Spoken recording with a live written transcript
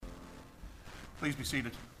Please be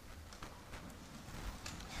seated.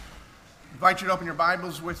 I invite you to open your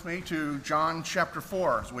Bibles with me to John chapter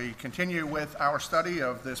 4 as we continue with our study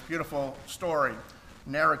of this beautiful story,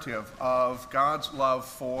 narrative of God's love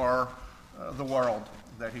for the world,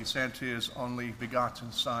 that he sent his only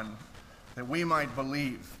begotten Son, that we might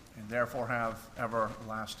believe and therefore have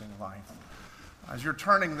everlasting life. As you're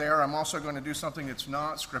turning there, I'm also going to do something that's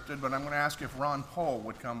not scripted, but I'm going to ask if Ron Pohl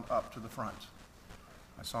would come up to the front.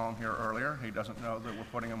 I saw him here earlier. He doesn't know that we're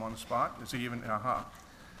putting him on the spot. Is he even? At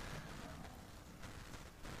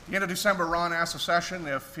the end of December, Ron asked the session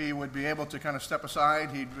if he would be able to kind of step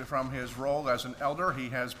aside from his role as an elder. He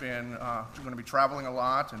has been going to be traveling a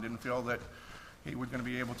lot and didn't feel that he was going to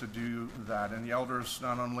be able to do that. And the elders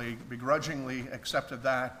not only begrudgingly accepted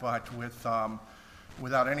that, but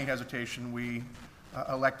without any hesitation, we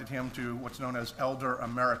elected him to what's known as Elder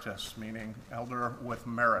Emeritus, meaning elder with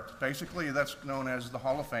merit. Basically, that's known as the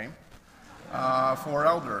Hall of Fame for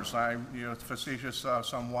elders. Facetious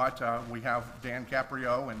somewhat. We have Dan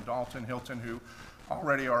Caprio and Dalton Hilton, who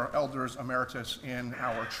already are elders emeritus in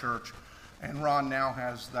our church, and Ron now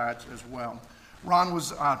has that as well. Ron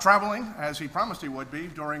was traveling, as he promised he would be,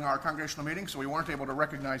 during our congregational meeting, so we weren't able to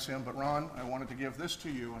recognize him. But Ron, I wanted to give this to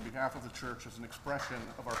you on behalf of the church as an expression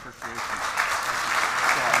of our appreciation.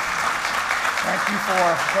 Thank you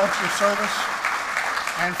for both your service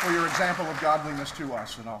and for your example of godliness to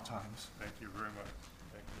us in all times. Thank you very much.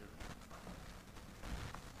 Thank you.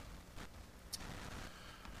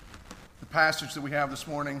 The passage that we have this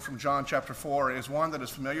morning from John chapter 4 is one that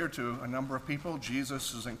is familiar to a number of people.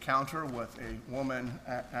 Jesus' encounter with a woman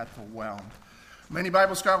at the well. Many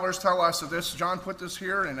Bible scholars tell us that John put this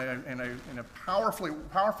here in a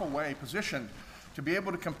powerful way, positioned to be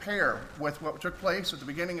able to compare with what took place at the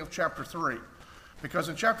beginning of chapter 3. Because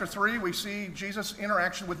in chapter 3, we see Jesus'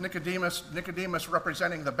 interaction with Nicodemus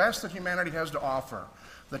representing the best that humanity has to offer.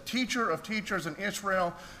 The teacher of teachers in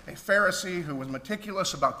Israel, a Pharisee who was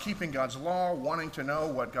meticulous about keeping God's law, wanting to know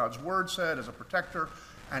what God's word said as a protector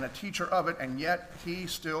and a teacher of it, and yet he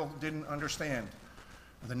still didn't understand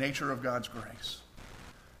the nature of God's grace.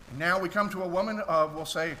 And now we come to a woman of, we'll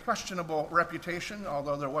say, questionable reputation,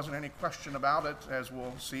 although there wasn't any question about it, as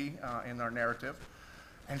we'll see in our narrative.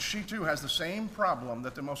 And she too has the same problem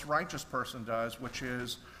that the most righteous person does, which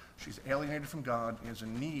is she's alienated from God, is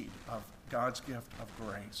in need of God's gift of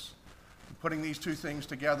grace. And putting these two things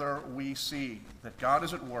together, we see that God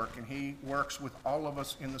is at work, and he works with all of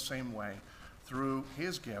us in the same way through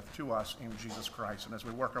his gift to us in Jesus Christ. And as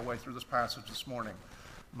we work our way through this passage this morning,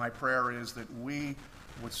 my prayer is that we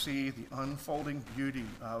would see the unfolding beauty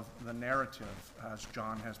of the narrative as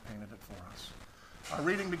John has painted it for us. Our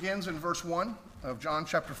reading begins in verse 1 of John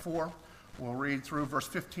chapter 4. We'll read through verse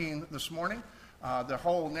 15 this morning. The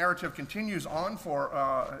whole narrative continues on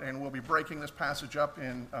and we'll be breaking this passage up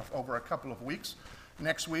in over a couple of weeks.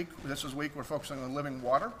 Next week, we're focusing on living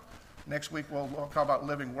water. Next week, we'll talk about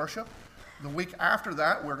living worship. The week after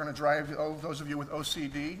that, we're going to drive those of you with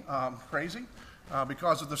OCD crazy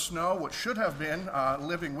because of the snow, which should have been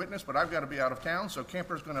living witness, but I've got to be out of town, so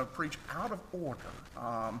Camper's going to preach out of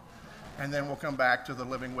order. And then we'll come back to the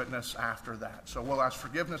living witness after that. So we'll ask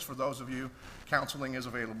forgiveness for those of you. Counseling is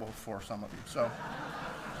available for some of you. So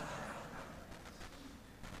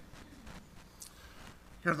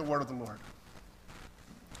hear the word of the Lord.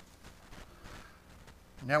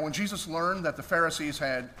 Now when Jesus learned that the Pharisees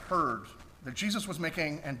had heard that Jesus was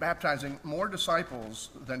making and baptizing more disciples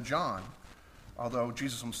than John, although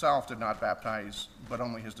Jesus himself did not baptize, but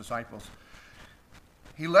only his disciples,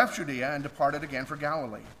 he left Judea and departed again for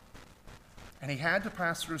Galilee. And he had to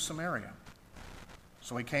pass through Samaria.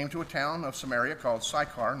 So he came to a town of Samaria called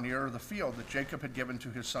Sychar, near the field that Jacob had given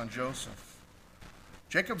to his son Joseph.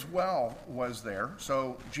 Jacob's well was there,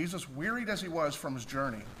 so Jesus, wearied as he was from his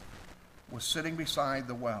journey, was sitting beside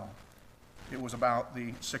the well. It was about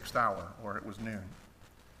the 6th hour, or it was noon.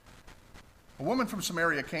 A woman from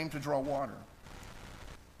Samaria came to draw water.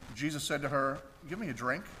 Jesus said to her, "Give me a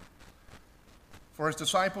drink." For his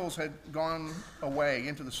disciples had gone away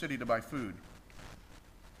into the city to buy food.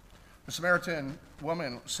 The Samaritan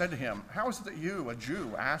woman said to him, "How is it that you, a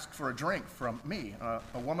Jew, ask for a drink from me,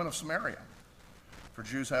 a woman of Samaria? For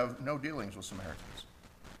Jews have no dealings with Samaritans."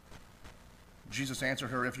 Jesus answered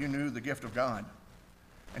her, "If you knew the gift of God,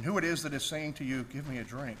 and who it is that is saying to you, 'Give me a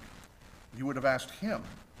drink,' you would have asked him,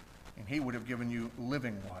 and he would have given you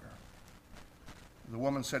living water." The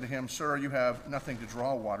woman said to him, "Sir, you have nothing to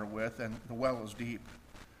draw water with, and the well is deep.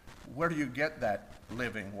 Where do you get that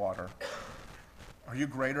living water? Are you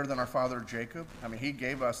greater than our father Jacob? He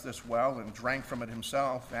gave us this well and drank from it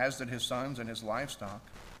himself, as did his sons and his livestock.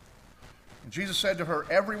 And Jesus said to her,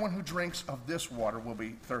 "Everyone who drinks of this water will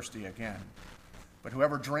be thirsty again. But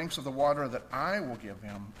whoever drinks of the water that I will give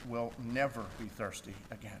him will never be thirsty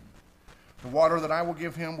again. The water that I will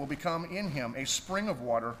give him will become in him a spring of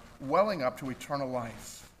water welling up to eternal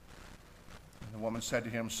life." And the woman said to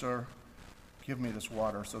him, "Sir, give me this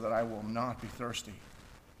water so that I will not be thirsty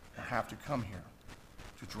or have to come here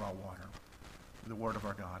to draw water." The word of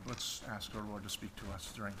our God. Let's ask our Lord to speak to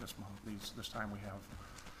us during this moment, this time we have.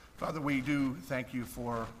 Father, we do thank you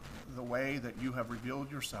for the way that you have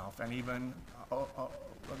revealed yourself and even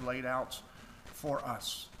laid out for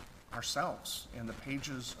us, ourselves, in the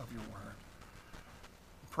pages of your word.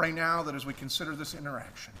 Pray now that as we consider this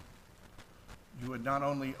interaction, you would not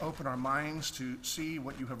only open our minds to see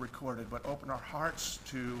what you have recorded, but open our hearts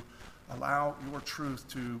to allow your truth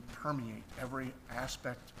to permeate every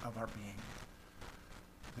aspect of our being,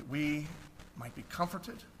 that we might be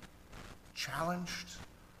comforted, challenged,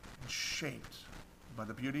 and shaped by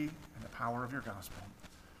the beauty and the power of your gospel,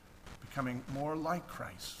 becoming more like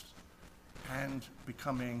Christ and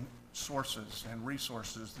becoming sources and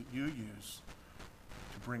resources that you use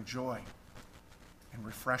to bring joy and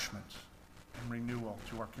refreshment and renewal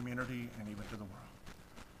to our community and even to the world.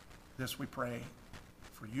 This we pray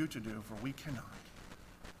for you to do, for we cannot.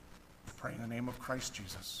 We pray in the name of Christ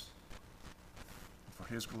Jesus, and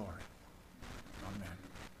for his glory. Amen.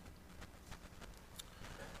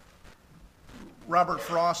 Robert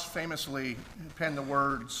Frost famously penned the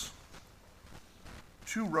words,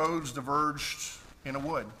 "Two roads diverged in a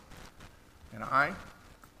wood, and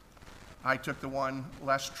I took the one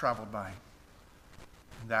less traveled by,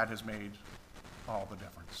 and that has made all the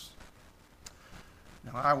difference."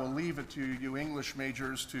 Now, I will leave it to you English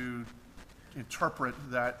majors to interpret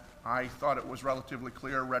that. I thought it was relatively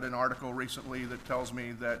clear. Read an article recently that tells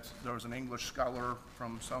me that there was an English scholar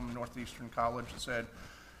from some northeastern college that said,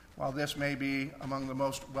 while this may be among the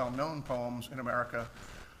most well-known poems in America,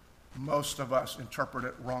 most of us interpret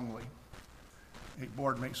it wrongly. It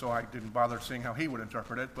bored me, so I didn't bother seeing how he would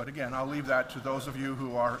interpret it. But again, I'll leave that to those of you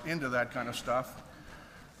who are into that kind of stuff,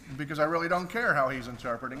 because I really don't care how he's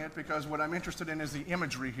interpreting it, because what I'm interested in is the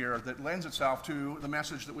imagery here that lends itself to the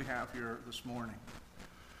message that we have here this morning.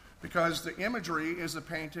 Because the imagery is a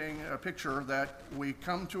picture that we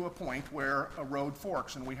come to a point where a road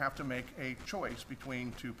forks and we have to make a choice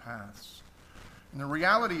between two paths. And the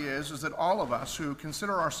reality is that all of us who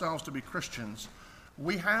consider ourselves to be Christians,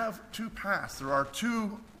 we have two paths. There are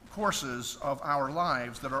two courses of our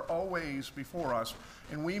lives that are always before us,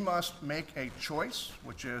 and we must make a choice,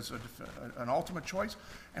 which is an ultimate choice,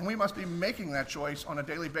 and we must be making that choice on a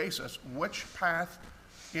daily basis. Which path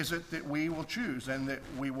is it that we will choose and that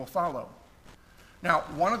we will follow? Now,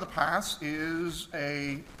 one of the paths is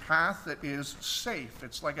a path that is safe.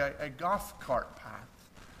 It's like a golf cart path.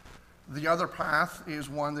 The other path is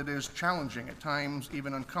one that is challenging, at times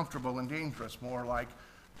even uncomfortable and dangerous, more like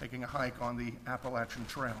taking a hike on the Appalachian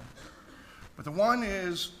Trail. But the one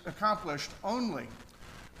is accomplished only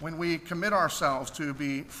when we commit ourselves to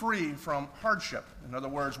be free from hardship. In other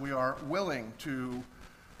words, we are willing to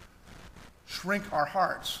shrink our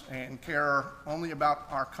hearts and care only about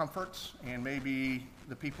our comforts and maybe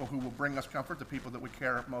the people who will bring us comfort, the people that we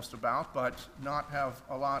care most about, but not have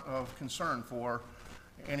a lot of concern for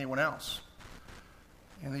anyone else.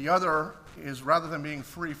 And the other is, rather than being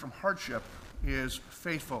free from hardship, is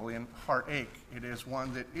faithful in heartache. It is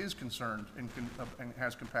one that is concerned and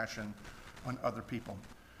has compassion on other people.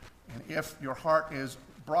 And if your heart is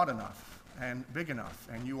broad enough and big enough,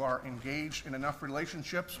 and you are engaged in enough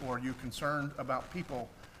relationships, or you're concerned about people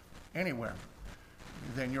anywhere,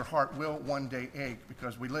 then your heart will one day ache,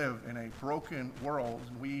 because we live in a broken world,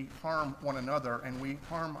 and we harm one another, and we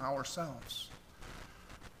harm ourselves.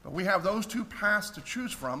 But we have those two paths to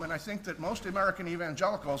choose from, and I think that most American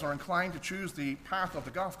evangelicals are inclined to choose the path of the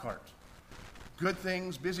golf cart. Good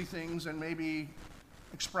things, busy things, and maybe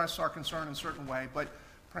express our concern in a certain way, but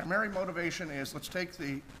primary motivation is, let's take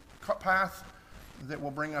the path that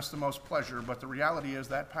will bring us the most pleasure, but the reality is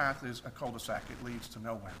that path is a cul-de-sac. It leads to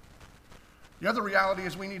nowhere. The other reality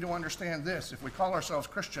is we need to understand this. If we call ourselves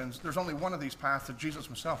Christians, there's only one of these paths that Jesus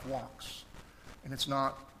himself walks, and it's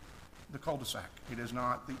not the cul-de-sac. It is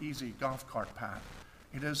not the easy golf cart path.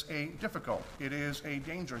 It is a difficult, it is a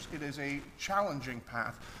dangerous, it is a challenging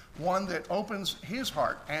path, one that opens his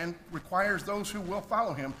heart and requires those who will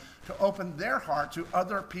follow him to open their heart to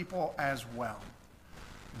other people as well.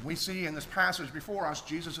 We see in this passage before us,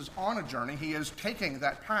 Jesus is on a journey. He is taking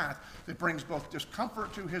that path that brings both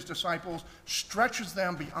discomfort to his disciples, stretches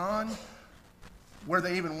them beyond where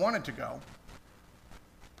they even wanted to go,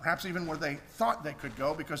 perhaps even where they thought they could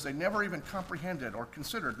go, because they never even comprehended or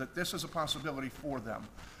considered that this is a possibility for them.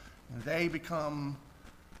 And they become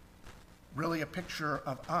really a picture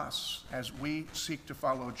of us as we seek to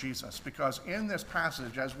follow Jesus. Because in this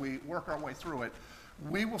passage, as we work our way through it,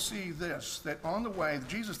 we will see this, that on the way,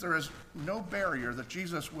 there is no barrier that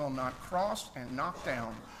Jesus will not cross and knock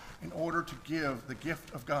down in order to give the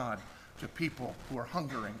gift of God to people who are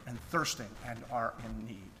hungering and thirsting and are in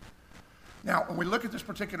need. Now, when we look at this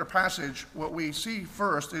particular passage, what we see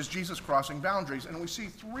first is Jesus crossing boundaries, and we see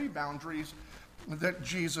three boundaries that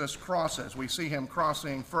Jesus crosses. We see him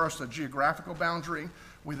crossing first a geographical boundary,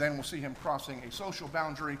 we then will see him crossing a social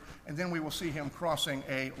boundary, and then we will see him crossing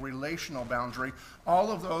a relational boundary.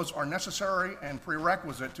 All of those are necessary and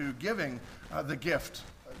prerequisite to giving the gift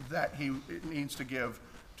that he needs to give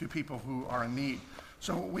to people who are in need.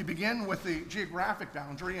 So we begin with the geographic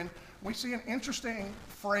boundary, and we see an interesting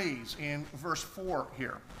phrase in verse 4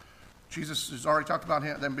 here. Jesus has already talked about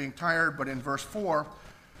them being tired, but in verse 4,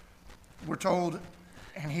 we're told,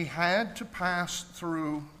 and he had to pass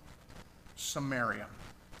through Samaria.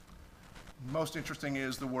 Most interesting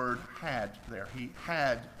is the word had there. He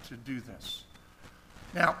had to do this.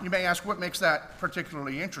 Now, you may ask, what makes that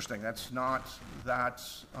particularly interesting? That's not that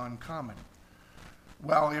uncommon.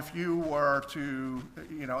 Well, if you were to,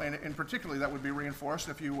 and particularly that would be reinforced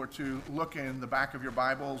if you were to look in the back of your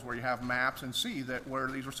Bibles where you have maps and see that where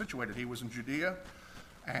these were situated. He was in Judea,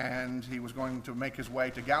 and he was going to make his way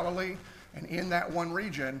to Galilee, and in that one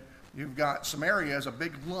region, you've got Samaria as a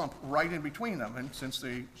big lump right in between them, and since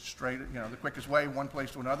the quickest way one place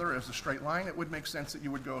to another is the straight line, it would make sense that you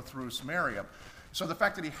would go through Samaria. So the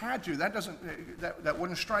fact that he had to, that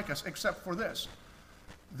wouldn't strike us, except for this.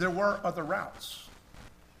 There were other routes.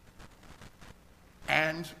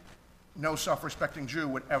 And no self-respecting Jew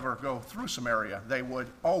would ever go through Samaria. They would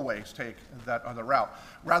always take that other route.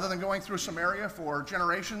 Rather than going through Samaria for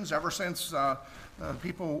generations, ever since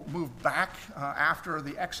people moved back after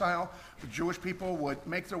the exile, the Jewish people would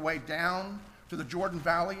make their way down to the Jordan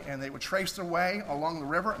Valley, and they would trace their way along the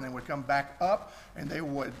river, and they would come back up, and they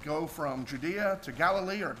would go from Judea to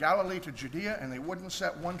Galilee, or Galilee to Judea, and they wouldn't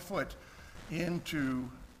set one foot into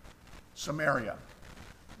Samaria.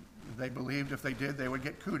 They believed if they did, they would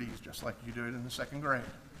get cooties, just like you did in the second grade.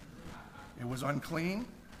 It was unclean,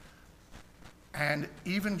 and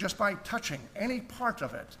even just by touching any part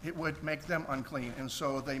of it, it would make them unclean. And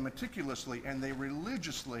so they meticulously and they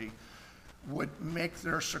religiously would make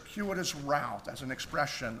their circuitous route as an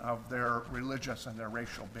expression of their religious and their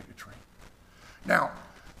racial bigotry. Now,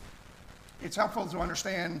 it's helpful to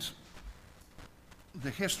understand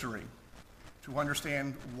the history, to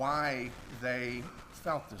understand why they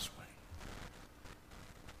felt this way,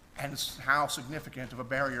 and how significant of a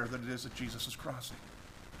barrier that it is that Jesus is crossing.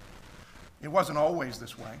 It wasn't always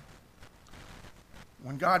this way.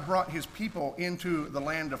 When God brought his people into the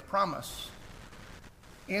land of promise,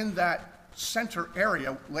 in that center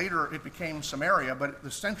area, later it became Samaria, but the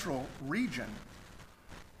central region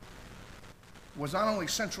was not only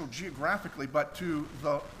central geographically, but to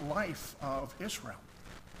the life of Israel.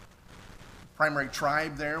 Primary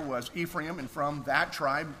tribe there was Ephraim, and from that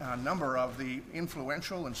tribe, a number of the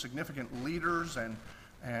influential and significant leaders and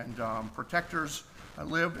protectors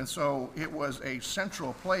lived, and so it was a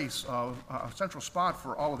central place, a central spot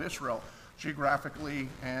for all of Israel, geographically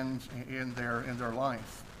and in their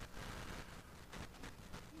life.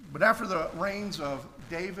 But after the reigns of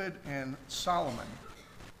David and Solomon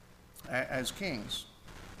as kings,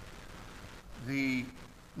 the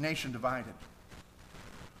nation divided.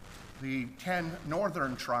 The 10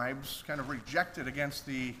 northern tribes kind of rejected against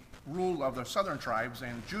the rule of the southern tribes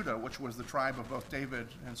and Judah, which was the tribe of both David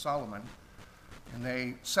and Solomon. And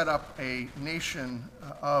they set up a nation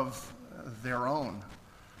of their own.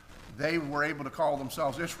 They were able to call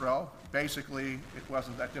themselves Israel. Basically, it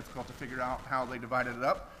wasn't that difficult to figure out how they divided it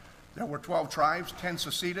up. There were 12 tribes, 10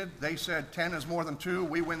 seceded. They said 10 is more than 2.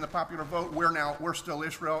 We win the popular vote. We're still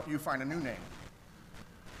Israel. You find a new name.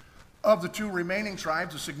 Of the 2 remaining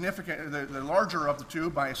tribes, the larger of the 2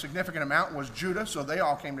 by a significant amount was Judah, so they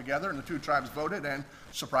all came together and the 2 tribes voted, and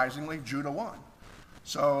surprisingly, Judah won.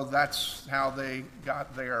 So that's how they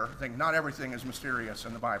got their thing. Not everything is mysterious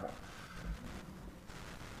in the Bible.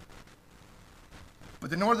 But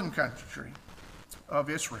the northern country of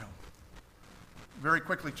Israel very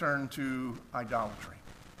quickly turned to idolatry.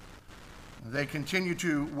 They continued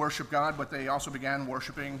to worship God, but they also began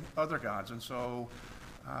worshiping other gods, and so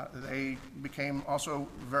they became also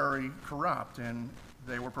very corrupt, and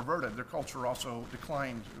they were perverted. Their culture also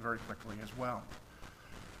declined very quickly as well.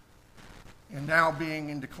 And now being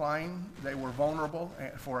in decline, they were vulnerable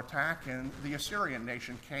for attack, and the Assyrian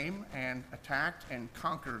nation came and attacked and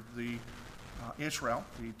conquered Israel,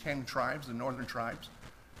 the 10 tribes, the northern tribes,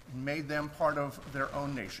 and made them part of their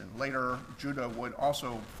own nation. Later, Judah would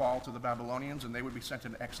also fall to the Babylonians, and they would be sent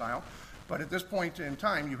into exile. But at this point in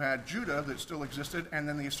time, you had Judah that still existed, and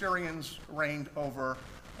then the Assyrians reigned over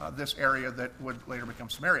this area that would later become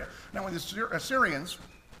Samaria. Now, when the Assyrians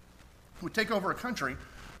would take over a country,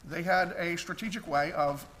 they had a strategic way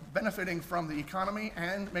of benefiting from the economy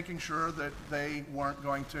and making sure that they weren't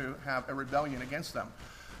going to have a rebellion against them.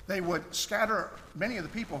 They would scatter many of the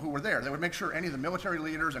people who were there. They would make sure any of the military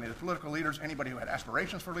leaders, any of the political leaders, anybody who had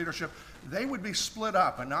aspirations for leadership, they would be split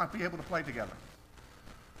up and not be able to play together,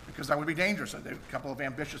 because that would be dangerous. A couple of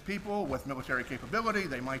ambitious people with military capability,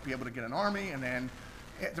 they might be able to get an army and then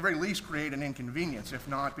at the very least create an inconvenience, if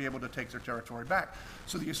not be able to take their territory back.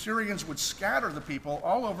 So the Assyrians would scatter the people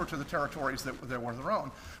all over to the territories that were their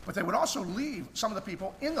own, but they would also leave some of the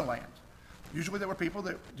people in the land. Usually they were people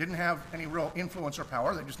that didn't have any real influence or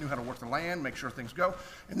power. They just knew how to work the land, make sure things go.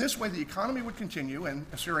 And this way the economy would continue and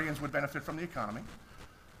Assyrians would benefit from the economy.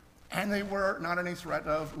 And they were not any threat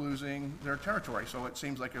of losing their territory. So it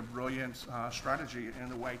seems like a brilliant strategy in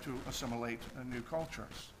the way to assimilate new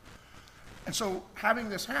cultures. And so having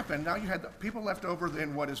this happen, now you had the people left over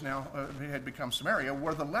in what is now had become Samaria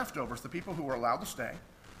were the leftovers, the people who were allowed to stay,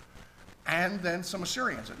 and then some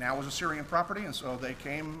Assyrians. It now was Assyrian property, and so they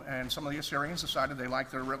came, and some of the Assyrians decided they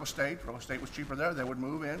liked their real estate. Real estate was cheaper there. They would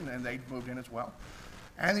move in, and they moved in as well.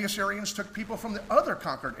 And the Assyrians took people from the other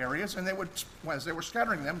conquered areas, and they would, as they were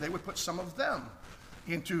scattering them, they would put some of them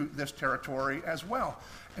into this territory as well.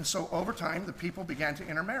 And so over time, the people began to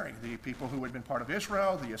intermarry, the people who had been part of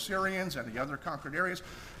Israel, the Assyrians, and the other conquered areas.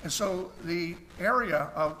 And so the area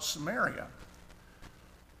of Samaria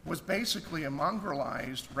was basically a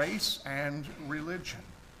mongrelized race and religion.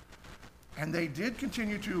 And they did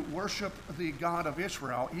continue to worship the God of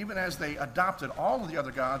Israel, even as they adopted all of the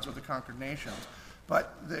other gods of the conquered nations.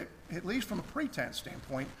 But at least from a pretense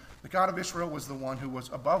standpoint, the God of Israel was the one who was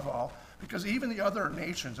above all, because even the other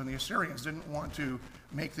nations and the Assyrians didn't want to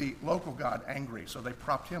make the local God angry, so they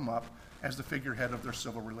propped him up as the figurehead of their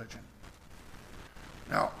civil religion.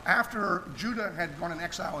 Now, after Judah had gone in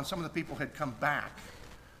exile and some of the people had come back,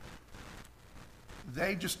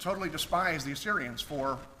 they just totally despised the Assyrians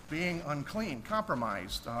for being unclean,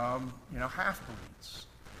 compromised, half-breeds.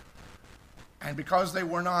 And because they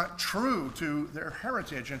were not true to their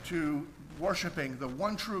heritage and to worshiping the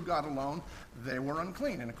one true God alone, they were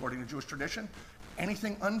unclean. And according to Jewish tradition,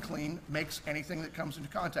 anything unclean makes anything that comes into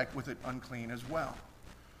contact with it unclean as well.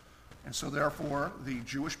 And so therefore, the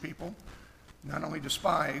Jewish people not only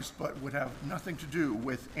despised, but would have nothing to do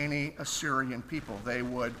with any Assyrian people. They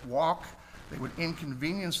would walk, they would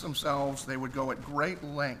inconvenience themselves, they would go at great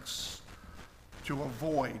lengths to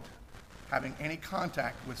avoid having any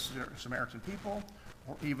contact with Samaritan people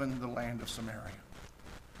or even the land of Samaria.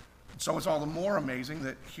 And so it's all the more amazing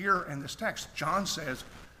that here in this text, John says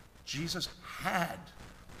Jesus had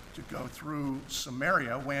to go through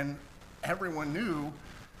Samaria when everyone knew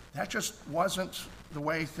that just wasn't the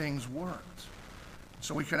way things worked.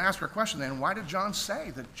 So we can ask our question then, why did John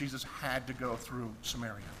say that Jesus had to go through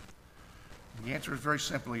Samaria? The answer is very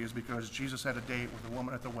simply is because Jesus had a date with the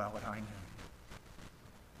woman at the well at high noon.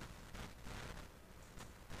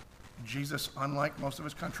 Jesus, unlike most of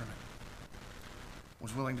his countrymen,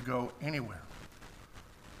 was willing to go anywhere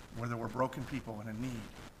where there were broken people and in need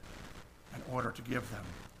in order to give them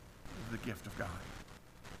the gift of God.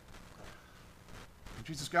 When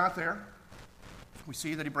Jesus got there, we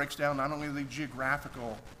see that he breaks down not only the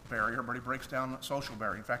geographical barrier, but he breaks down the social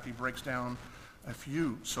barrier. In fact, he breaks down a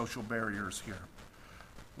few social barriers here.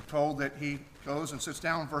 We're told that he goes and sits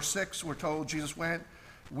down. Verse 6, we're told Jesus went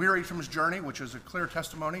wearied from his journey, which is a clear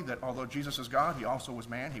testimony that although Jesus is God, he also was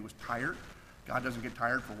man. He was tired. God doesn't get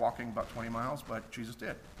tired for walking about 20 miles, but Jesus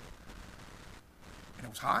did. And it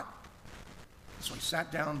was hot, so he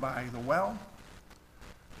sat down by the well.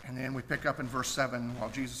 And then we pick up in verse 7, while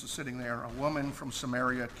Jesus is sitting there, a woman from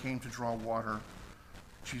Samaria came to draw water.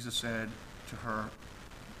 Jesus said to her,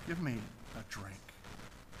 "Give me a drink."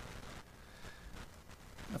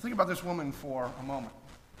 Now think about this woman for a moment.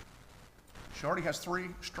 She already has 3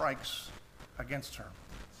 strikes against her.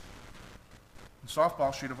 In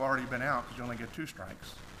softball, she'd have already been out because you only get 2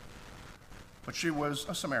 strikes. But she was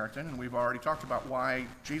a Samaritan, and we've already talked about why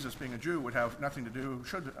Jesus, being a Jew, would have nothing to do,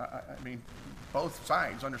 both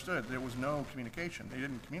sides understood there was no communication. They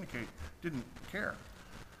didn't communicate, didn't care.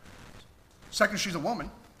 Second, she's a woman.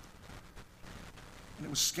 And it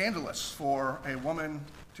was scandalous for a woman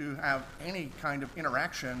to have any kind of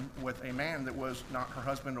interaction with a man that was not her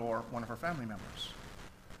husband or one of her family members.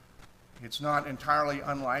 It's not entirely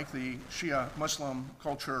unlike the Shia Muslim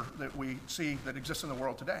culture that we see that exists in the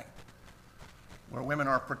world today, where women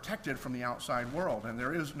are protected from the outside world, and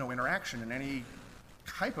there is no interaction, and any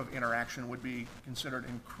type of interaction would be considered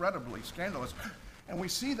incredibly scandalous. And we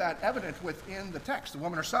see that evident within the text. The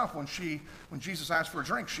woman herself, when Jesus asked for a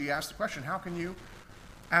drink, she asked the question, how can you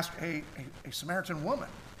ask a Samaritan woman?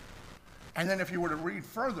 And then if you were to read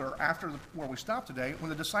further after where we stopped today, when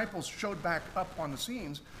the disciples showed back up on the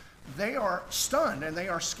scenes, they are stunned and they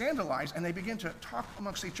are scandalized, and they begin to talk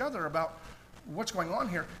amongst each other about what's going on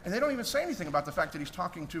here. And they don't even say anything about the fact that he's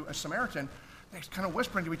talking to a Samaritan. They're kind of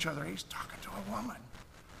whispering to each other, he's talking to a woman.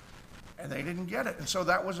 And they didn't get it. And so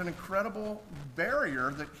that was an incredible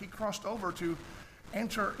barrier that he crossed over to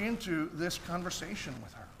enter into this conversation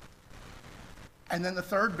with her. And then the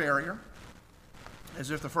third barrier,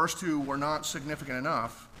 as if the first two were not significant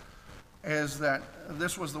enough, is that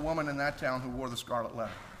this was the woman in that town who wore the scarlet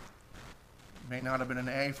letter. It may not have been an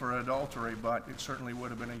A for adultery, but it certainly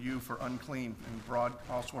would have been a U for unclean and broad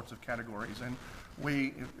all sorts of categories. And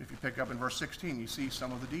if you pick up in verse 16, you see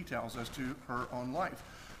some of the details as to her own life.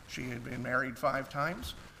 She had been married 5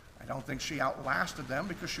 times. I don't think she outlasted them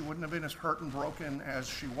because she wouldn't have been as hurt and broken as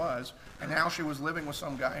she was. And now she was living with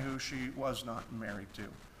some guy who she was not married to.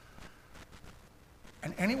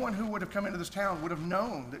 And anyone who would have come into this town would have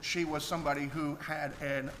known that she was somebody who had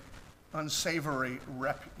an unsavory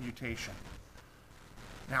reputation.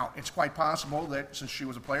 Now, it's quite possible that since she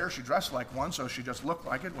was a player, she dressed like one, so she just looked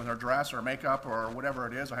like it with her dress or makeup or whatever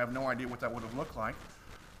it is. I have no idea what that would have looked like.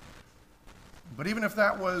 But even if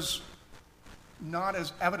that was not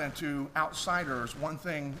as evident to outsiders, one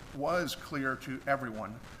thing was clear to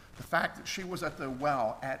everyone. The fact that she was at the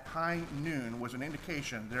well at high noon was an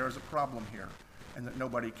indication there is a problem here and that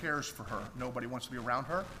nobody cares for her. Nobody wants to be around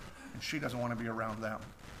her, and she doesn't want to be around them.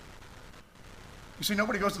 You see,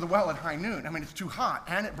 nobody goes to the well at high noon. I mean, it's too hot,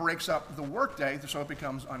 and it breaks up the workday, so it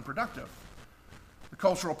becomes unproductive. The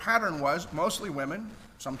cultural pattern was mostly women,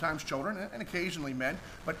 sometimes children, and occasionally men,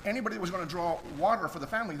 but anybody that was going to draw water for the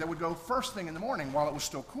family, they would go first thing in the morning while it was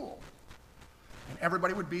still cool. And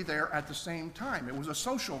everybody would be there at the same time. It was a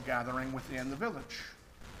social gathering within the village.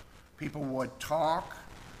 People would talk,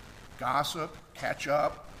 gossip, catch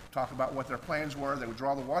up, talk about what their plans were. They would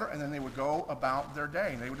draw the water, and then they would go about their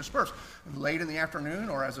day, and they would disperse. And late in the afternoon,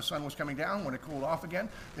 or as the sun was coming down, when it cooled off again,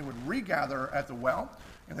 they would regather at the well,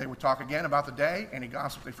 and they would talk again about the day, any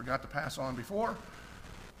gossip they forgot to pass on before,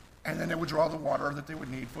 and then they would draw the water that they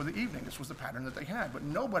would need for the evening. This was the pattern that they had. But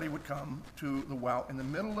nobody would come to the well in the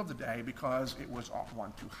middle of the day because it was,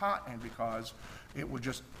 one, too hot, and because it would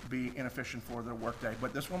just be inefficient for their workday.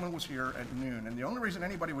 But this woman was here at noon, and the only reason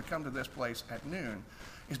anybody would come to this place at noon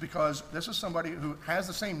is because this is somebody who has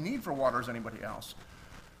the same need for water as anybody else,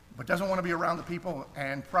 but doesn't want to be around the people,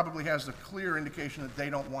 and probably has the clear indication that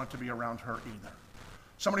they don't want to be around her either.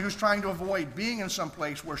 Somebody who's trying to avoid being in some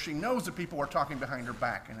place where she knows that people are talking behind her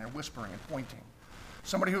back and they're whispering and pointing.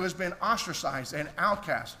 Somebody who has been ostracized and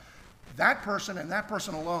outcast. That person and that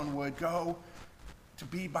person alone would go to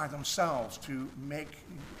be by themselves to make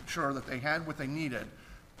sure that they had what they needed,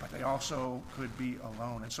 but they also could be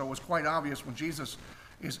alone. And so it was quite obvious when Jesus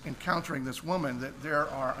is encountering this woman that there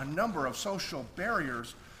are a number of social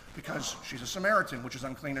barriers, because she's a Samaritan, which is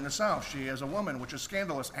unclean in itself. She is a woman, which is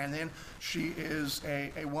scandalous. And then she is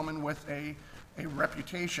a woman with a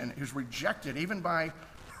reputation, who's rejected even by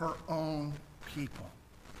her own people.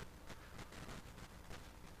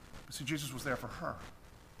 But see, Jesus was there for her.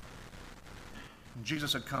 And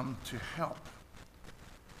Jesus had come to help.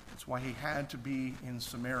 That's why he had to be in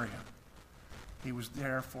Samaria. He was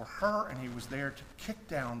there for her, and he was there to kick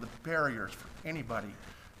down the barriers for anybody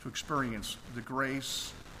to experience the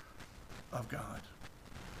grace of God.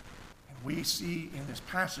 And we see in this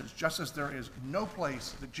passage, just as there is no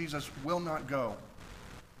place that Jesus will not go,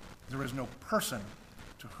 there is no person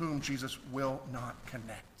to whom Jesus will not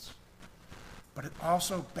connect. But it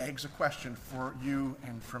also begs a question for you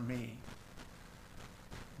and for me.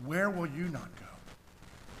 Where will you not go?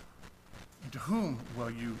 And to whom will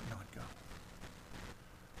you not go?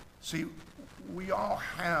 See, we all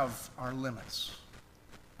have our limits.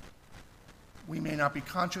 We may not be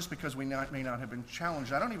conscious because we may not have been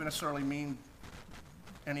challenged. I don't even necessarily mean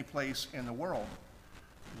any place in the world.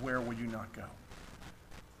 Where will you not go?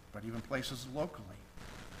 But even places locally.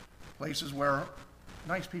 Places where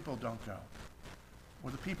nice people don't go.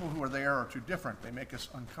 Where the people who are there are too different. They make us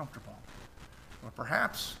uncomfortable. Or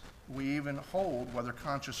perhaps we even hold, whether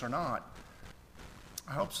conscious or not,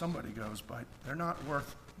 I hope somebody goes, but they're not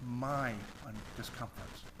worth my discomfort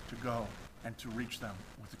to go and to reach them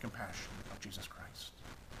with the compassion of Jesus Christ.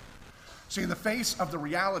 See, in the face of the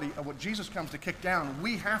reality of what Jesus comes to kick down,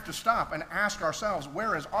 we have to stop and ask ourselves,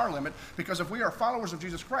 where is our limit? Because if we are followers of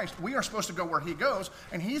Jesus Christ, we are supposed to go where he goes,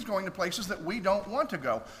 and he's going to places that we don't want to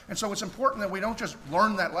go. And so it's important that we don't just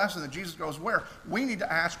learn that lesson that Jesus goes where. We need to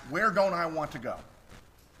ask, where don't I want to go?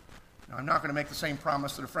 Now, I'm not going to make the same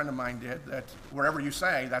promise that a friend of mine did, that wherever you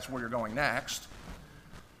say, that's where you're going next.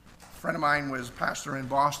 A friend of mine was pastor in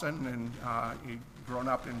Boston, and he'd grown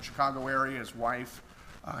up in the Chicago area. His wife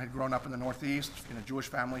had grown up in the Northeast in a Jewish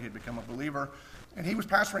family. He'd become a believer. And he was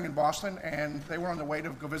pastoring in Boston, and they were on the way to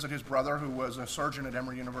go visit his brother, who was a surgeon at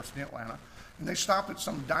Emory University in Atlanta. And they stopped at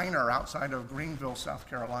some diner outside of Greenville, South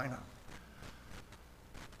Carolina.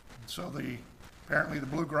 And so apparently the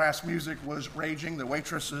bluegrass music was raging. The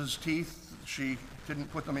waitress's teeth, she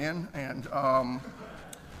didn't put them in. And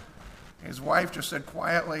his wife just said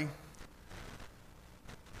quietly,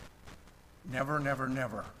 "Never, never,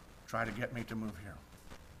 never try to get me to move here."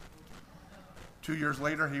 2 years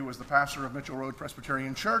later, he was the pastor of Mitchell Road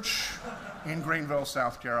Presbyterian Church in Greenville,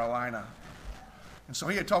 South Carolina. And so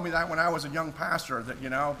he had told me that when I was a young pastor, that,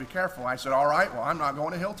 be careful. I said, all right, well, I'm not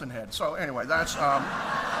going to Hilton Head. So anyway, that's, and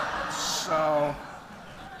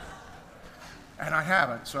I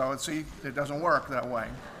haven't. So see, it doesn't work that way.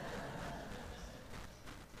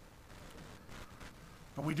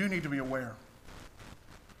 But we do need to be aware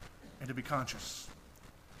and to be conscious.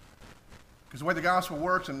 Because the way the gospel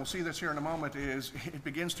works, and we'll see this here in a moment, is it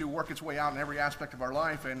begins to work its way out in every aspect of our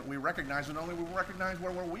life, and we recognize it only when we recognize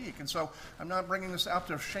where we're weak. And so I'm not bringing this up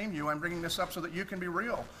to shame you. I'm bringing this up so that you can be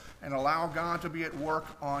real and allow God to be at work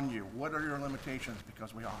on you. What are your limitations?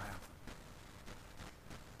 Because we all have them.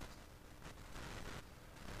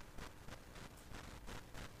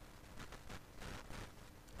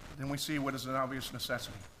 Then we see what is an obvious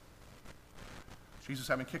necessity. Jesus,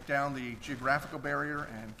 having kicked down the geographical barrier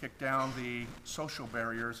and kicked down the social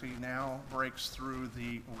barriers, he now breaks through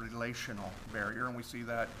the relational barrier, and we see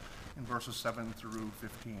that in verses 7 through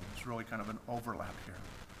 15. It's really kind of an overlap here.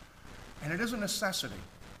 And it is a necessity,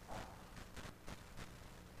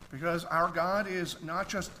 because our God is not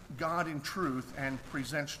just God in truth and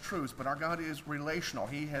presents truth, but our God is relational.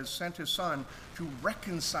 He has sent his Son to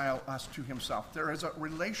reconcile us to himself. There is a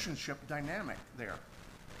relationship dynamic there.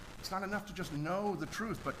 It's not enough to just know the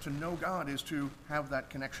truth, but to know God is to have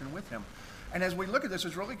that connection with him. And as we look at this,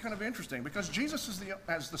 it's really kind of interesting, because Jesus,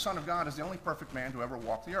 as the Son of God, is the only perfect man to ever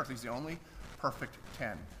walk the earth. He's the only perfect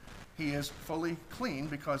 10. He is fully clean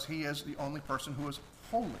because he is the only person who is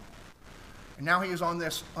holy. And now he is on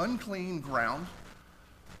this unclean ground,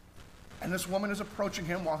 and this woman is approaching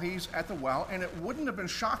him while he's at the well, and it wouldn't have been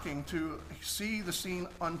shocking to see the scene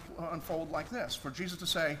unfold like this, for Jesus to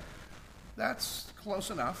say, "That's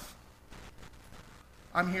close enough.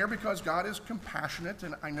 I'm here because God is compassionate,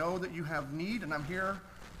 and I know that you have need, and I'm here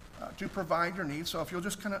to provide your needs. So if you'll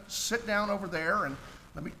just kind of sit down over there and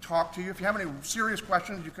let me talk to you. If you have any serious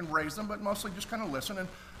questions, you can raise them, but mostly just kind of listen." And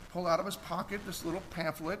pull out of his pocket this little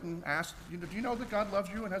pamphlet and ask, do you know that God loves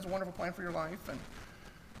you and has a wonderful plan for your life?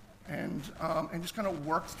 And just kind of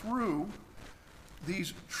work through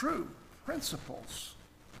these true principles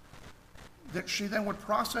that she then would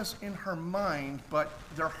process in her mind, but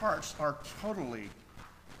their hearts are totally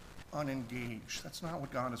unengaged. That's not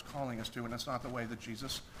what God is calling us to, and that's not the way that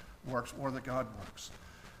Jesus works or that God works.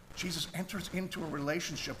 Jesus enters into a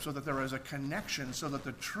relationship so that there is a connection, so that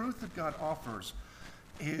the truth that God offers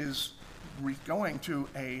is going to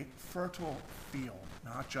a fertile field,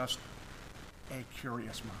 not just a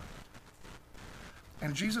curious mind.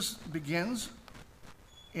 And Jesus begins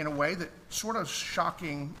in a way that's sort of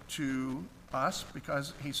shocking to us,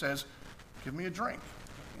 because he says, "Give me a drink."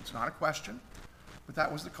 It's not a question, but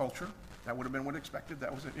that was the culture. That would have been what expected.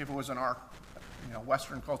 That was, if it was in our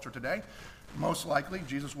Western culture today, most likely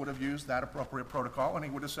Jesus would have used that appropriate protocol, and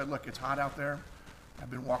he would have said, "Look, it's hot out there. I've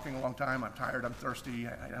been walking a long time. I'm tired. I'm thirsty.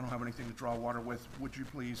 I don't have anything to draw water with. Would you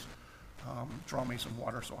please draw me some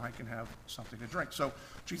water so I can have something to drink?" So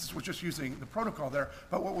Jesus was just using the protocol there.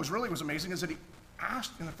 But what was amazing is that he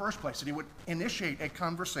asked in the first place, that he would initiate a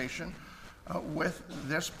conversation with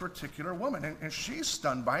this particular woman. And she's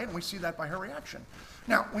stunned by it, and we see that by her reaction.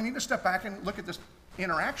 Now, we need to step back and look at this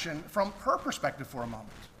interaction from her perspective for a moment.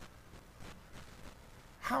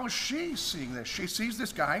 How is she seeing this? She sees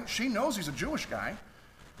this guy. She knows he's a Jewish guy.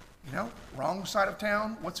 Wrong side of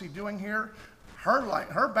town. What's he doing here?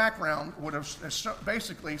 Her background would have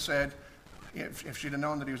basically said, if she'd have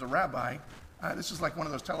known that he was a rabbi, this is like one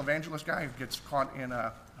of those televangelist guys who gets caught in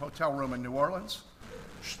a hotel room in New Orleans.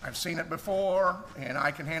 I've seen it before, and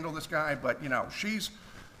I can handle this guy, but, she's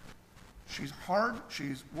hard,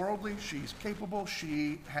 she's worldly, she's capable,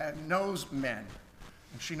 she knows men,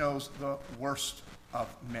 and she knows the worst of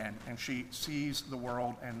men, and she sees the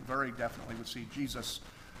world and very definitely would see Jesus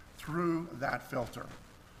through that filter.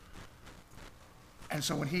 And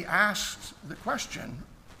so when he asks the question,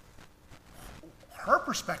 her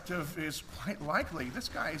perspective is quite likely this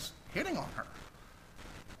guy's hitting on her.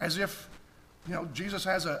 As if, Jesus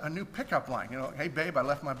has a new pickup line. Hey, babe, I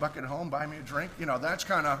left my bucket at home, buy me a drink. That's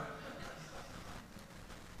kind of,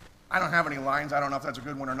 I don't have any lines. I don't know if that's a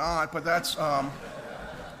good one or not, but that's, but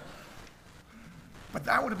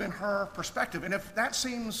that would have been her perspective. And if that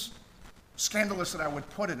seems scandalous that I would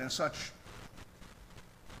put it in such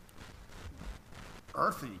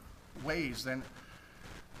earthy ways, then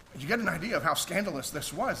you get an idea of how scandalous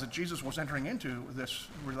this was, that Jesus was entering into this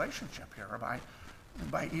relationship here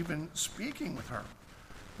by even speaking with her.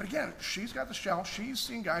 But again, she's got the shell, she's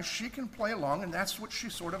seen guys, she can play along, and that's what she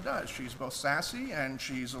sort of does. She's both sassy and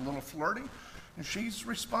she's a little flirty, and she's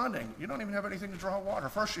responding. You don't even have anything to draw water.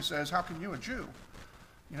 First she says, how can you, a Jew?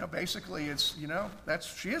 Basically it's,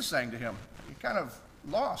 she is saying to him, you're kind of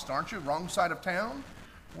lost, aren't you? Wrong side of town?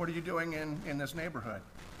 What are you doing in this neighborhood?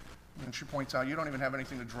 And she points out, you don't even have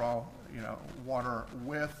anything to draw, water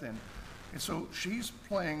with. And so she's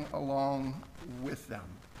playing along with them.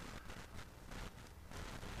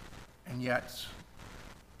 And yet,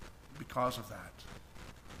 because of that,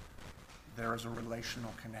 there is a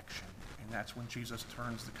relational connection. And that's when Jesus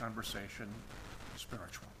turns the conversation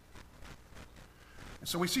spiritual. And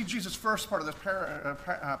so we see Jesus' first part of this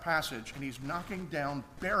passage, and he's knocking down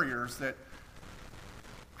barriers that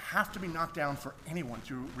have to be knocked down for anyone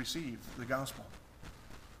to receive the gospel.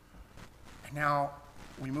 And now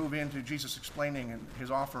we move into Jesus explaining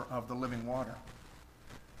his offer of the living water.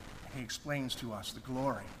 And he explains to us the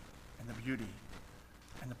glory and the beauty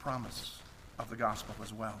and the promise of the gospel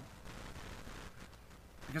as well.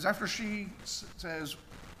 Because after she says,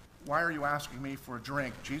 why are you asking me for a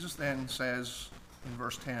drink? Jesus then says in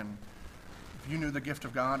verse 10, if you knew the gift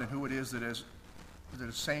of God and who it is that is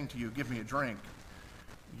saying to you, give me a drink,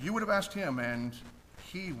 you would have asked him, and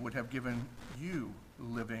he would have given you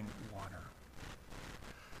living water.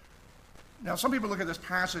 Now, some people look at this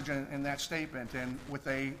passage and that statement, and what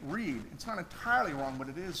they read, it's not entirely wrong, but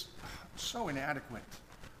it is so inadequate,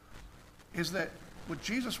 is that what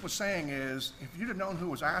Jesus was saying is, if you'd have known who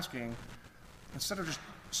was asking, instead of just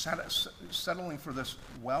settling for this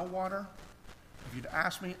well water, if you'd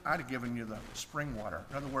asked me, I'd have given you the spring water.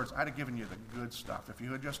 In other words, I'd have given you the good stuff if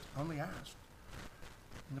you had just only asked.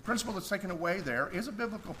 And the principle that's taken away there is a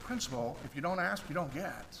biblical principle. If you don't ask, you don't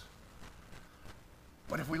get.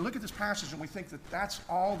 But if we look at this passage and we think that that's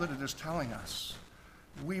all that it is telling us,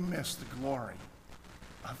 we miss the glory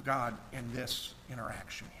of God in this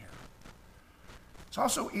interaction here. It's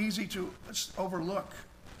also easy to overlook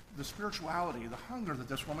the spirituality, the hunger that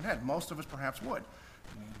this woman had. Most of us perhaps would.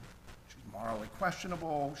 I mean, she's morally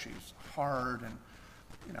questionable, she's hard, and,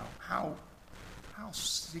 how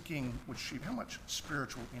seeking would she, how much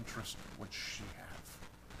spiritual interest would she have?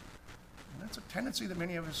 And that's a tendency that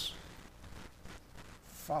many of us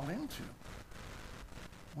fall into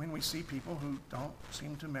when we see people who don't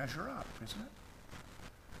seem to measure up, isn't it?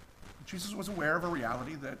 Jesus was aware of a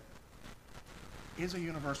reality that is a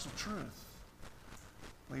universal truth.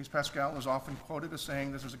 Blaise Pascal is often quoted as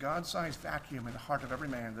saying, there's a God-sized vacuum in the heart of every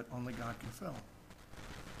man that only God can fill.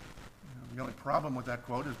 The only problem with that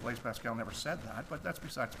quote is Blaise Pascal never said that, but that's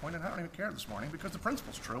besides the point, and I don't even care this morning because the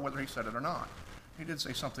principle's true, whether he said it or not. He did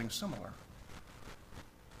say something similar.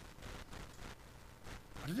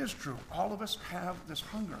 But it is true. All of us have this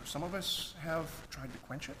hunger. Some of us have tried to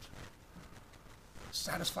quench it,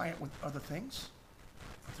 satisfy it with other things.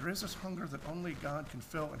 But there is this hunger that only God can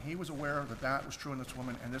fill, and he was aware that that was true in this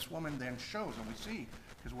woman, and this woman then shows, and we see,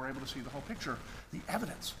 because we're able to see the whole picture, the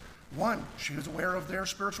evidence. One, she was aware of their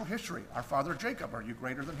spiritual history. Our father Jacob, are you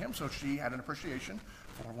greater than him? So she had an appreciation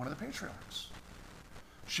for one of the patriarchs.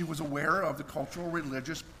 She was aware of the cultural,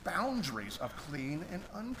 religious boundaries of clean and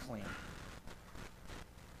unclean.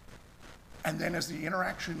 And then as the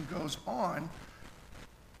interaction goes on,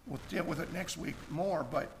 we'll deal with it next week more,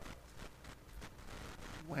 but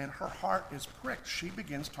when her heart is pricked, she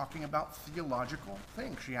begins talking about theological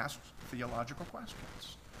things. She asks theological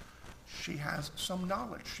questions. She has some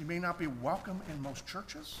knowledge. She may not be welcome in most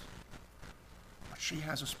churches, but she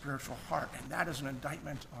has a spiritual heart, and that is an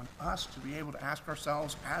indictment on us to be able to ask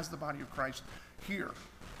ourselves as the body of Christ here,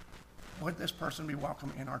 would this person be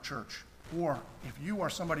welcome in our church? Or if you are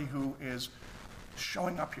somebody who is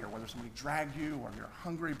showing up here, whether somebody dragged you or you're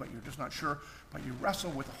hungry but you're just not sure, but you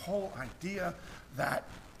wrestle with the whole idea that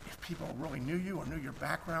if people really knew you or knew your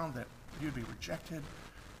background, that you'd be rejected,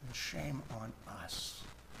 and shame on us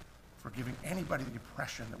for giving anybody the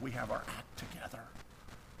impression that we have our act together.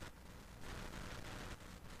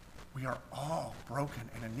 We are all broken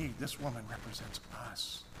and in need. This woman represents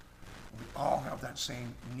us. We all have that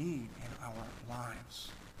same need in our lives.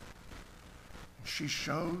 And she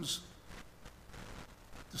shows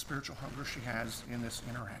the spiritual hunger she has in this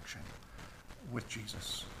interaction with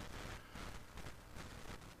Jesus.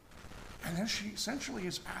 And then she essentially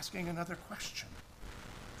is asking another question.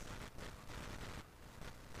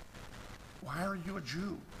 Why are you a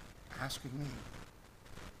Jew asking me?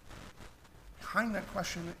 Behind that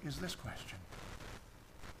question is this question.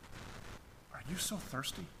 Are you so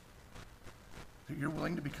thirsty that you're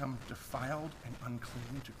willing to become defiled and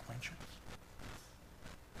unclean to quench it?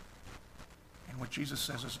 And what Jesus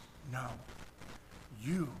says is, no,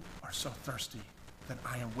 you are so thirsty that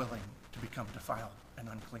I am willing to become defiled and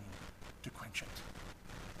unclean to quench it.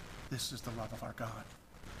 This is the love of our God.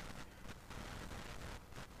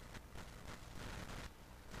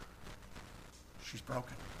 She's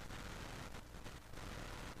broken.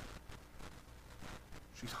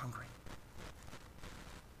 She's hungry.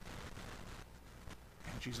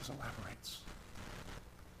 And Jesus elaborates.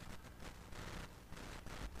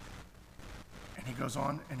 And he goes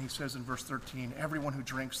on and he says in verse 13, everyone who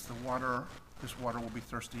drinks this water will be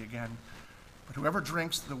thirsty again. But whoever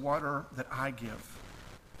drinks the water that I give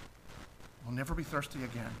will never be thirsty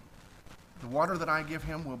again. The water that I give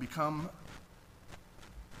him will become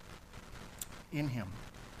in him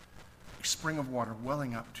a spring of water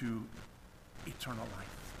welling up to eternal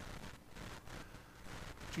life.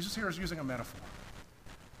 Jesus here is using a metaphor.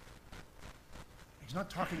 He's not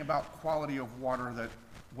talking about quality of water, that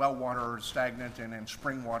well water is stagnant and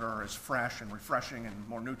spring water is fresh and refreshing and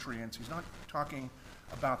more nutrients. He's not talking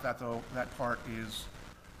about that, though that part is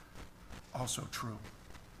also true.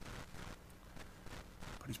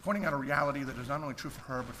 But he's pointing out a reality that is not only true for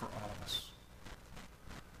her, but for all of us.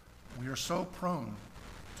 We are so prone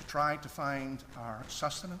to try to find our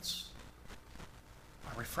sustenance,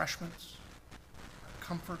 our refreshments, our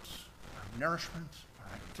comforts, our nourishment,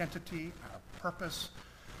 our identity, our purpose,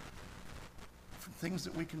 from things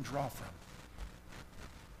that we can draw from.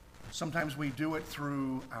 Sometimes we do it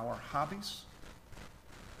through our hobbies,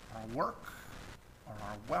 our work, or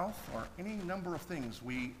our wealth, or any number of things.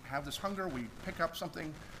 We have this hunger, we pick up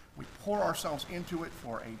something, we pour ourselves into it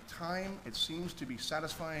for a time. It seems to be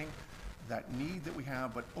satisfying that need that we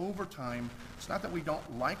have, but over time, it's not that we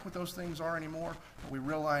don't like what those things are anymore, but we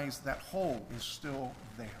realize that hole is still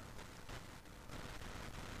there.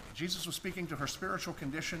 Jesus was speaking to her spiritual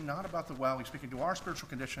condition, not about the well. He's speaking to our spiritual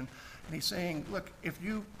condition, and he's saying, look, if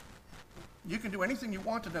you can do anything you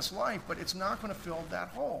want in this life, but it's not going to fill that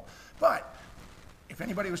hole. But if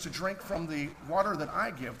anybody was to drink from the water that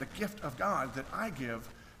I give, the gift of God that I give,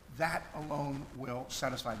 that alone will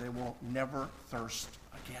satisfy. They will never thirst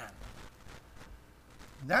again.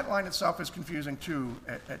 That line itself is confusing too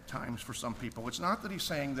at times for some people. It's not that he's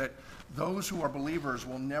saying that those who are believers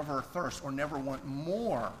will never thirst or never want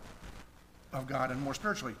more of God and more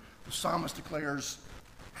spiritually. The psalmist declares,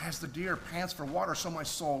 as the deer pants for water, so my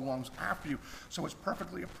soul longs after you. So it's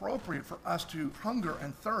perfectly appropriate for us to hunger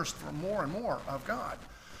and thirst for more and more of God.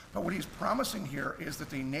 But what he's promising here is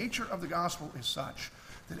that the nature of the gospel is such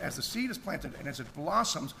that as the seed is planted and as it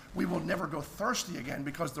blossoms, we will never go thirsty again,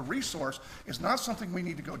 because the resource is not something we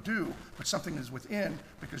need to go do, but something that is within,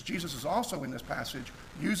 because Jesus is also in this passage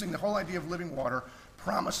using the whole idea of living water,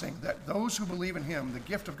 promising that those who believe in him, the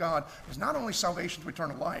gift of God, is not only salvation to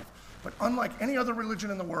eternal life, but unlike any other religion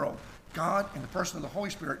in the world, God, in the person of the Holy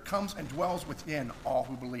Spirit, comes and dwells within all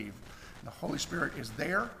who believe. And the Holy Spirit is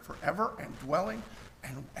there forever and dwelling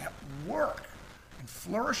and at work and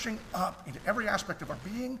flourishing up into every aspect of our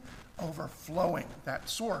being, overflowing. That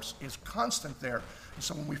source is constant there. And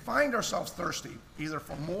so when we find ourselves thirsty, either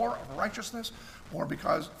for more of righteousness or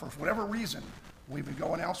because, for whatever reason, we've been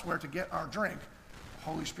going elsewhere to get our drink, the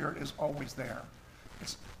Holy Spirit is always there.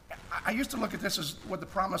 I used to look at this as what the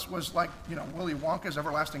promise was like, Willy Wonka's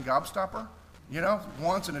everlasting gobstopper,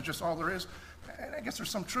 once and it's just all there is. And I guess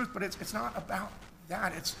there's some truth, but it's not about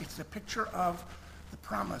that. It's the picture of the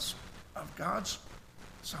promise of God's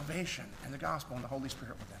salvation and the gospel and the Holy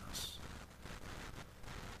Spirit within us.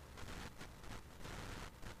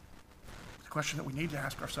 The question that we need to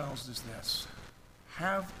ask ourselves is this: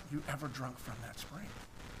 have you ever drunk from that spring?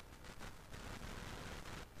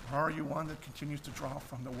 Or are you one that continues to draw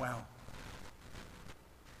from the well?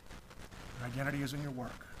 Your identity is in your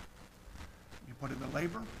work. You put in the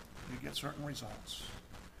labor, you get certain results.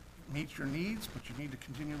 It meets your needs, but you need to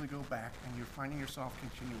continually go back, and you're finding yourself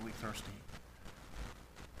continually thirsty.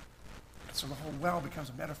 And so the whole well becomes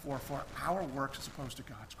a metaphor for our works as opposed to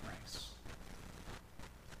God's grace.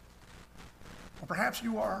 Or perhaps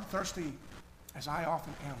you are thirsty, as I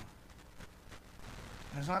often am.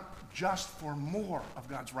 And it's not just for more of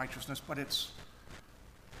God's righteousness, but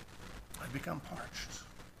I've become parched.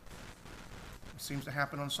 It seems to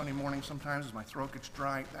happen on Sunday morning sometimes as my throat gets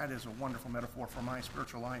dry. That is a wonderful metaphor for my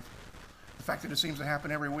spiritual life. The fact that it seems to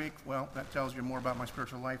happen every week, well, that tells you more about my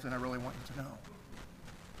spiritual life than I really want you to know.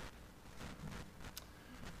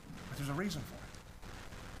 But there's a reason for it.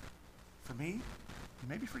 For me, and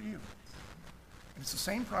maybe for you. And it's the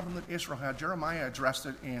same problem that Israel had. Jeremiah addressed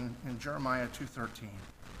it in Jeremiah 2:13.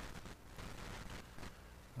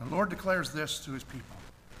 The Lord declares this to his people.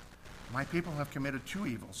 My people have committed two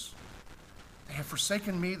evils. They have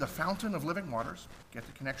forsaken me, the fountain of living waters. Get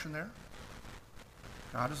the connection there?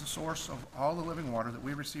 God is the source of all the living water that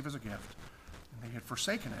we receive as a gift. And they had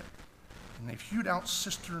forsaken it. And they've hewed out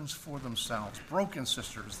cisterns for themselves, broken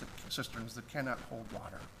cisterns that cannot hold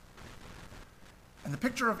water. And the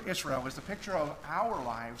picture of Israel is the picture of our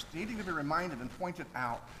lives needing to be reminded and pointed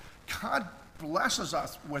out. God blesses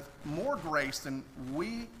us with more grace than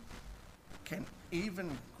we can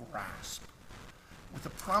even grasp, with the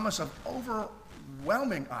promise of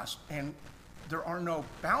overwhelming us, and there are no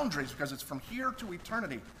boundaries because it's from here to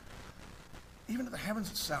eternity, even to the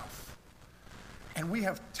heavens itself. And we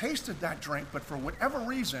have tasted that drink, but for whatever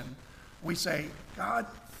reason, we say, God,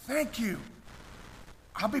 thank you.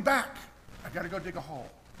 I'll be back. I've got to go dig a hole.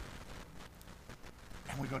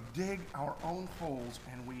 And we go dig our own holes,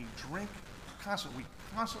 and we drink constantly. We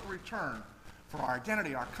constantly return for our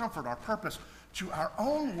identity, our comfort, our purpose to our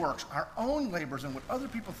own works, our own labors, and what other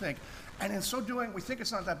people think. And in so doing, we think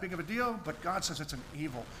it's not that big of a deal, but God says it's an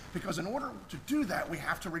evil. Because in order to do that, we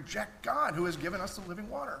have to reject God, who has given us the living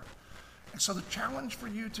water. And so the challenge for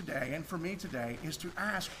you today and for me today is to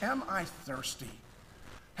ask, am I thirsty?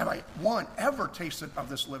 Have I, one, ever tasted of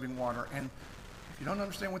this living water? And if you don't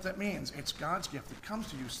understand what that means, it's God's gift that comes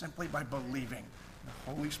to you simply by believing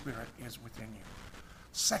the Holy Spirit is within you.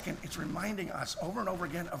 Second, it's reminding us over and over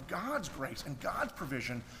again of God's grace and God's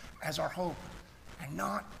provision as our hope, and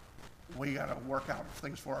not we got to work out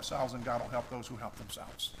things for ourselves and God will help those who help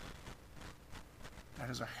themselves. That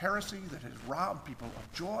is a heresy that has robbed people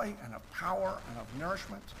of joy and of power and of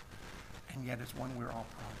nourishment, and yet it's one we're all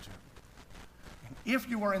prone to. And if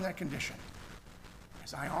you are in that condition,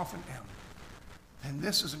 as I often am, then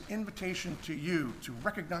this is an invitation to you to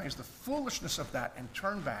recognize the foolishness of that and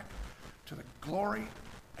turn back to the glory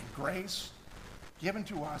and grace given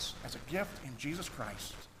to us as a gift in Jesus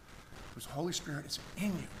Christ, whose Holy Spirit is in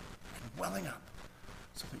you and welling up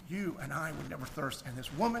so that you and I would never thirst. And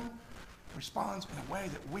this woman responds in a way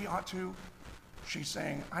that we ought to. She's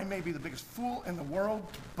saying, I may be the biggest fool in the world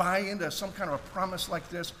to buy into some kind of a promise like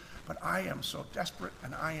this, but I am so desperate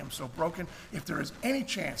and I am so broken. If there is any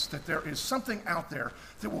chance that there is something out there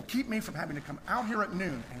that will keep me from having to come out here at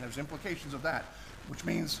noon, and there's implications of that, which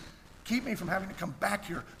means keep me from having to come back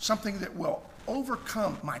here, something that will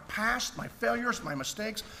overcome my past, my failures, my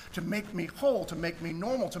mistakes, to make me whole, to make me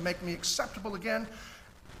normal, to make me acceptable again.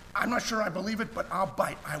 I'm not sure I believe it, but I'll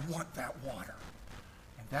bite. I want that water.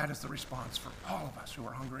 And that is the response for all of us who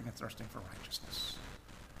are hungering and thirsting for righteousness.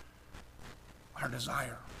 Our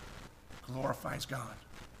desire glorifies God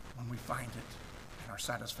when we find it and our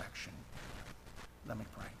satisfaction. Let me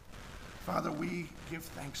pray. Father, we give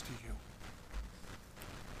thanks to you,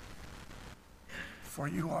 for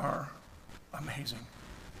you are amazing.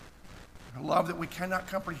 A love that we cannot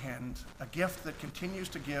comprehend, a gift that continues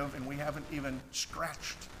to give, and we haven't even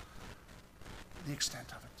scratched the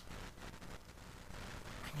extent of it.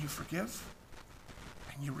 And you forgive,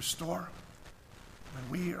 and you restore when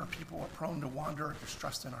we are people who are prone to wander and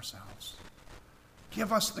distrust in ourselves.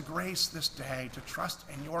 Give us the grace this day to trust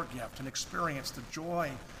in your gift and experience the joy,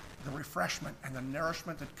 the refreshment, and the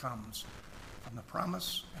nourishment that comes from the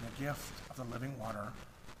promise and the gift of the living water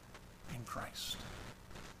in Christ.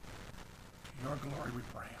 To your glory we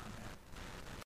pray.